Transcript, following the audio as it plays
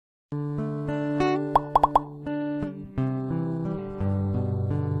This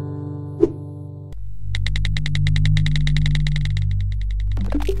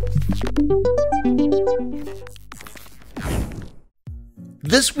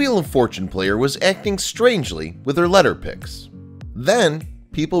Wheel of Fortune player was acting strangely with her letter picks. Then,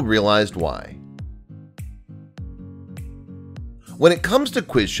 people realized why. When it comes to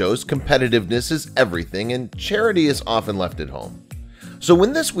quiz shows, competitiveness is everything and charity is often left at home. So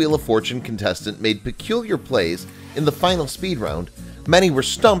when this Wheel of Fortune contestant made peculiar plays in the final speed round, many were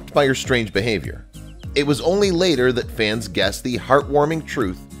stumped by her strange behavior. It was only later that fans guessed the heartwarming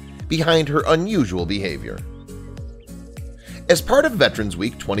truth behind her unusual behavior. As part of Veterans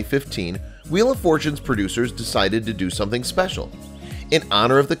Week 2015, Wheel of Fortune's producers decided to do something special. In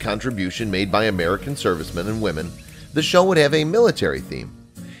honor of the contribution made by American servicemen and women, the show would have a military theme.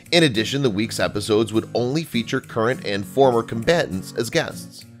 In addition, the week's episodes would only feature current and former combatants as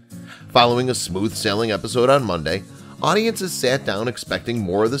guests. Following a smooth-sailing episode on Monday, audiences sat down expecting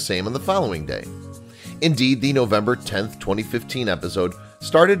more of the same on the following day. Indeed, the November 10, 2015 episode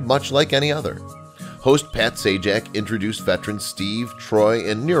started much like any other. Host Pat Sajak introduced veterans Steve, Troy,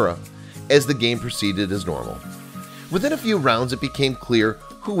 and Nura as the game proceeded as normal. Within a few rounds, it became clear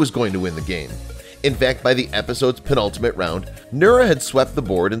who was going to win the game. In fact, by the episode's penultimate round, Nura had swept the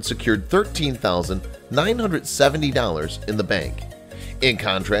board and secured $13,970 in the bank. In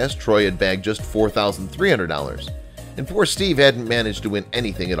contrast, Troy had bagged just $4,300, and poor Steve hadn't managed to win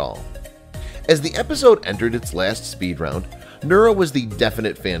anything at all. As the episode entered its last speed round, Nura was the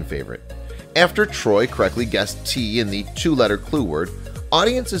definite fan favorite. After Troy correctly guessed T in the two-letter clue word,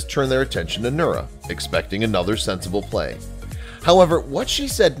 audiences turned their attention to Nura, expecting another sensible play. However, what she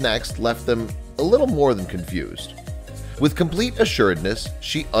said next left them a little more than confused. With complete assuredness,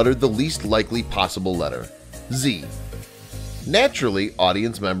 she uttered the least likely possible letter, Z. Naturally,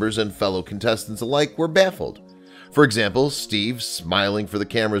 audience members and fellow contestants alike were baffled. For example, Steve, smiling for the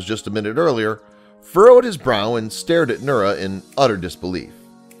cameras just a minute earlier, furrowed his brow and stared at Nura in utter disbelief.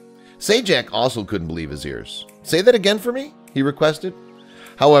 Sajak also couldn't believe his ears. "Say that again for me?" he requested.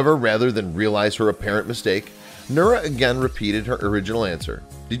 However, rather than realize her apparent mistake, Nura again repeated her original answer.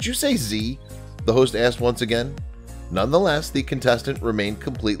 "Did you say Z?" the host asked once again. Nonetheless, the contestant remained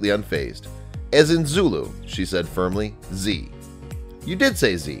completely unfazed. "As in Zulu," she said firmly, "Z." "You did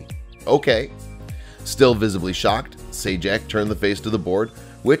say Z." "Okay." Still visibly shocked, Sajak turned the face to the board,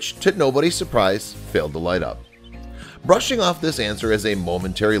 which, to nobody's surprise, failed to light up. Brushing off this answer as a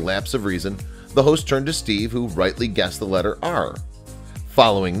momentary lapse of reason, the host turned to Steve, who rightly guessed the letter R.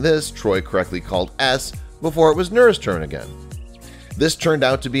 Following this, Troy correctly called S before it was Nura's turn again. This turned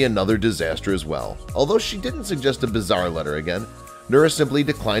out to be another disaster as well. Although she didn't suggest a bizarre letter again, Nura simply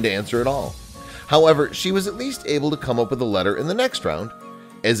declined to answer at all. However, she was at least able to come up with a letter in the next round.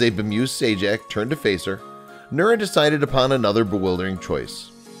 As a bemused Sajak turned to face her, Nura decided upon another bewildering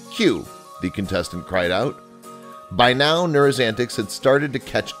choice. "Q," the contestant cried out. By now, Nura's antics had started to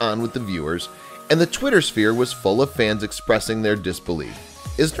catch on with the viewers, and the Twitter sphere was full of fans expressing their disbelief.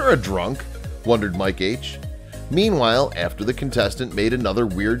 "Is Nura drunk?" wondered Mike H. Meanwhile, after the contestant made another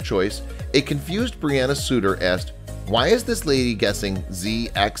weird choice, a confused Brianna Suter asked, "Why is this lady guessing Z,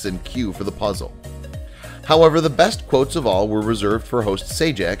 X, and Q for the puzzle?" However, the best quotes of all were reserved for host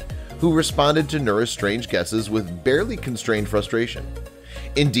Sajak, who responded to Nura's strange guesses with barely constrained frustration.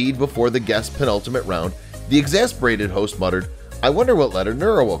 Indeed, before the guest's penultimate round, the exasperated host muttered, "I wonder what letter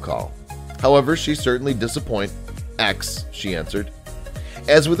Nura will call." However, she certainly disappointed. "X," she answered.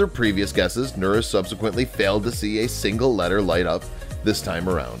 As with her previous guesses, Nura subsequently failed to see a single letter light up this time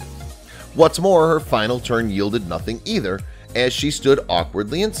around. What's more, her final turn yielded nothing either, as she stood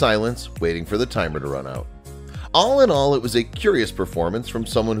awkwardly in silence, waiting for the timer to run out. All in all, it was a curious performance from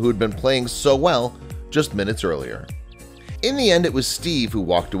someone who had been playing so well just minutes earlier. In the end, it was Steve who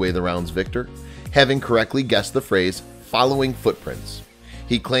walked away the round's victor, having correctly guessed the phrase, "following footprints."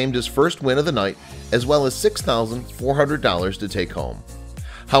 He claimed his first win of the night, as well as $6,400 to take home.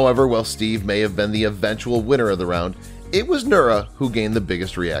 However, while Steve may have been the eventual winner of the round, it was Nura who gained the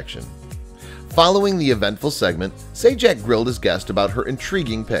biggest reaction. Following the eventful segment, Sajak grilled his guest about her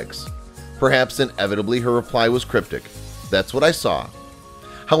intriguing picks. Perhaps inevitably her reply was cryptic, "That's what I saw."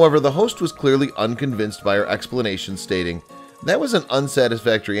 However, the host was clearly unconvinced by her explanation, stating, "That was an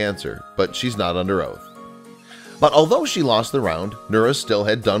unsatisfactory answer, but she's not under oath." But although she lost the round, Nura still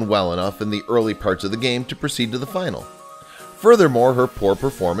had done well enough in the early parts of the game to proceed to the final. Furthermore, her poor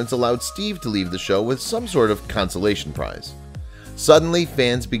performance allowed Steve to leave the show with some sort of consolation prize. Suddenly,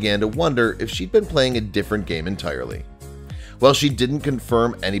 fans began to wonder if she'd been playing a different game entirely. While she didn't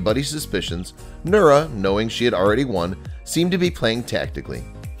confirm anybody's suspicions, Nura, knowing she had already won, seemed to be playing tactically.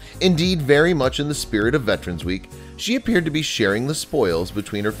 Indeed, very much in the spirit of Veterans Week, she appeared to be sharing the spoils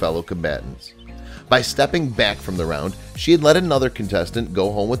between her fellow combatants. By stepping back from the round, she had let another contestant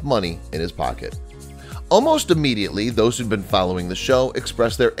go home with money in his pocket. Almost immediately, those who'd been following the show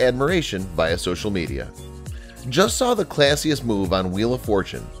expressed their admiration via social media. "Just saw the classiest move on Wheel of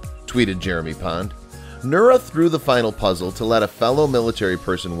Fortune," tweeted Jeremy Pond. "Nura threw the final puzzle to let a fellow military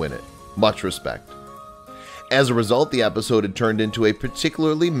person win it. Much respect." As a result, the episode had turned into a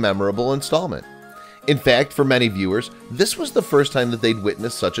particularly memorable installment. In fact, for many viewers, this was the first time that they'd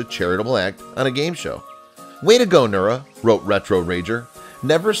witnessed such a charitable act on a game show. "Way to go, Nura," wrote Retro Rager.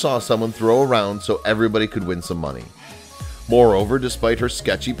 "Never saw someone throw a round so everybody could win some money." Moreover, despite her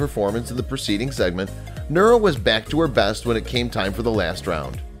sketchy performance in the preceding segment, Nura was back to her best when it came time for the last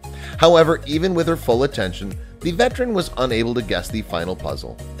round. However, even with her full attention, the veteran was unable to guess the final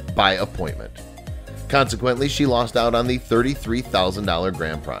puzzle by appointment. Consequently, she lost out on the $33,000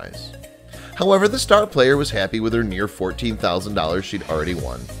 grand prize. However, the star player was happy with her near $14,000 she'd already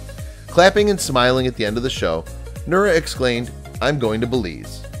won. Clapping and smiling at the end of the show, Nura exclaimed, "I'm going to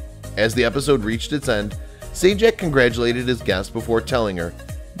Belize." As the episode reached its end, Sajak congratulated his guest before telling her,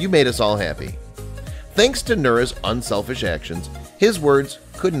 "You made us all happy." Thanks to Nura's unselfish actions, his words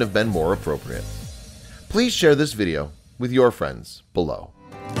couldn't have been more appropriate. Please share this video with your friends below.